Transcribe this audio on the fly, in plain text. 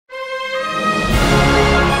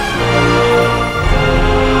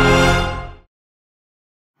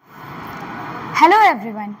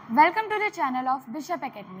everyone, welcome to the channel of Bishop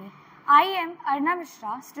Academy. I am Arna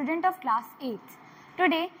Mishra, student of class 8th.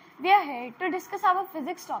 Today we are here to discuss our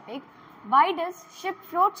physics topic, why does ship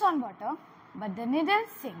floats on water but the needle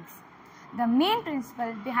sinks? The main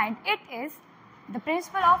principle behind it is the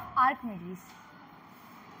principle of Archimedes.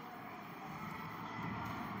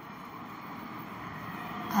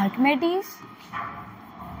 Archimedes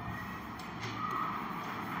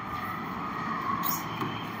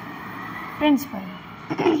principle.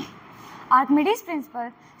 Archimedes'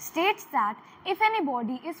 principle states that if any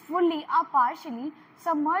body is fully or partially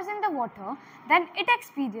submerged in the water, then it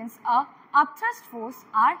experiences a upthrust force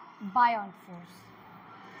or buoyant force.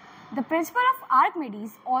 The principle of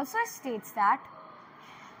Archimedes also states that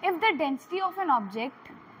if the density of an object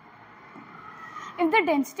is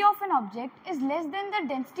less than the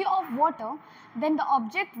density of water, then the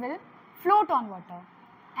object will float on water.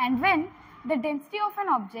 And when the density of an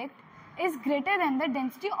object is greater than the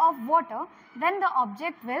density of water, then the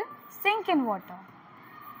object will sink in water.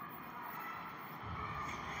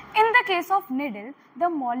 In the case of needle, the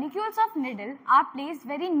molecules of needle are placed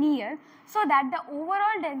very near so that the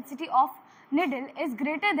overall density of needle is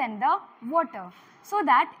greater than the water, so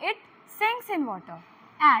that it sinks in water.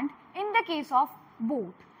 And in the case of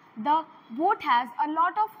boat, the boat has a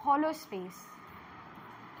lot of hollow space.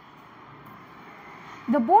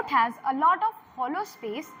 The boat has a lot of hollow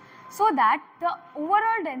space so that the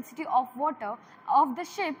overall density of water of the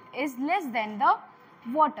ship is less than the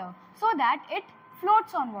water, so that it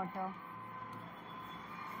floats on water.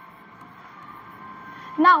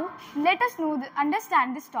 Now let us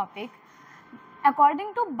understand this topic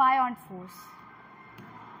according to buoyant force.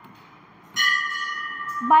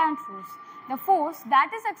 Buoyant force, the force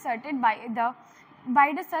that is exerted by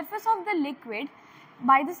the surface of the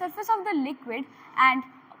liquid and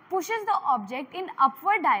pushes the object in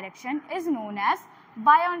upward direction is known as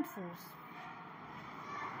buoyant force.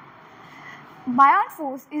 Buoyant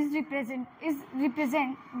force is represented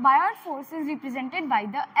by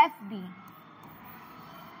the FB.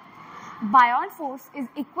 Buoyant force is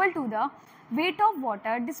equal to the weight of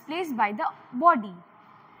water displaced by the body.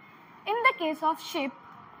 In the case of ship,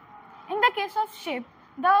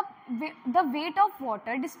 the weight of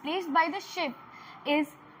water displaced by the ship is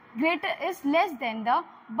less than the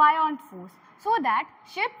buoyant force, so that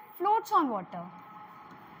ship floats on water.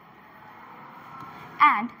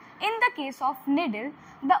 And in the case of needle,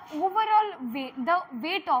 the overall weight, the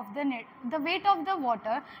weight of the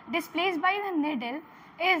water displaced by the needle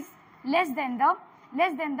is less than the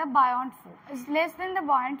buoyant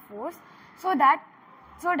force, so that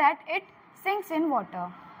it sinks in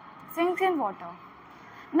water.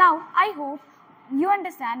 Now I hope you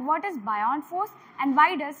understand what is buoyant force and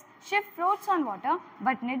why does ship floats on water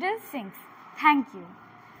but needle sinks. Thank you.